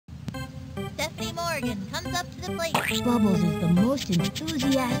Stephanie Morgan comes up to the plate. Bubbles is the most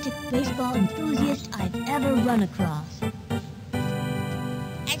enthusiastic baseball enthusiast I've ever run across.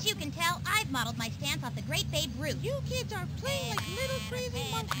 As you can tell, I've modeled my stance off the great Babe Ruth. You kids are playing like little crazy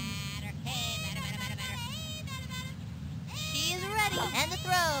monkeys. She is ready, and the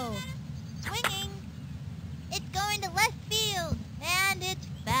throw. Swinging. It's going to left field, and it's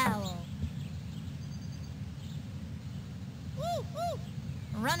foul. Woo, woo.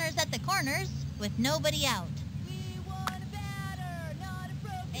 Runners at the corners with nobody out. We want a batter, not a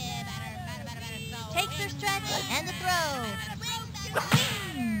broken batter. Takes her stretch, and the throw.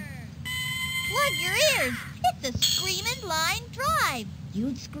 Plug your ears. It's a screamin' line drive.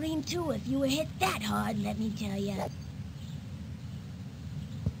 You'd scream too if you were hit that hard, let me tell ya.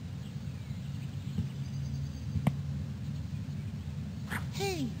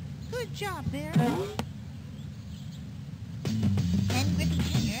 Hey, good job, Bear. And Griffey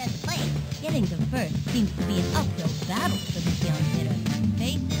Jr. at the plate. Getting to first seems to be an uphill battle for this young hitter.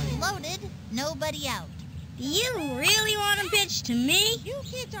 Bases loaded, nobody out. You really want to pitch to me? You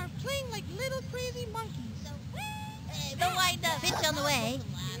kids are playing like little crazy monkeys. The wind-up pitch on the way.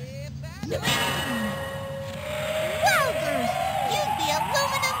 Wowzers! Use the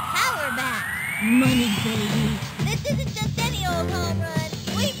aluminum power bat. Money, baby. This isn't just any old home run.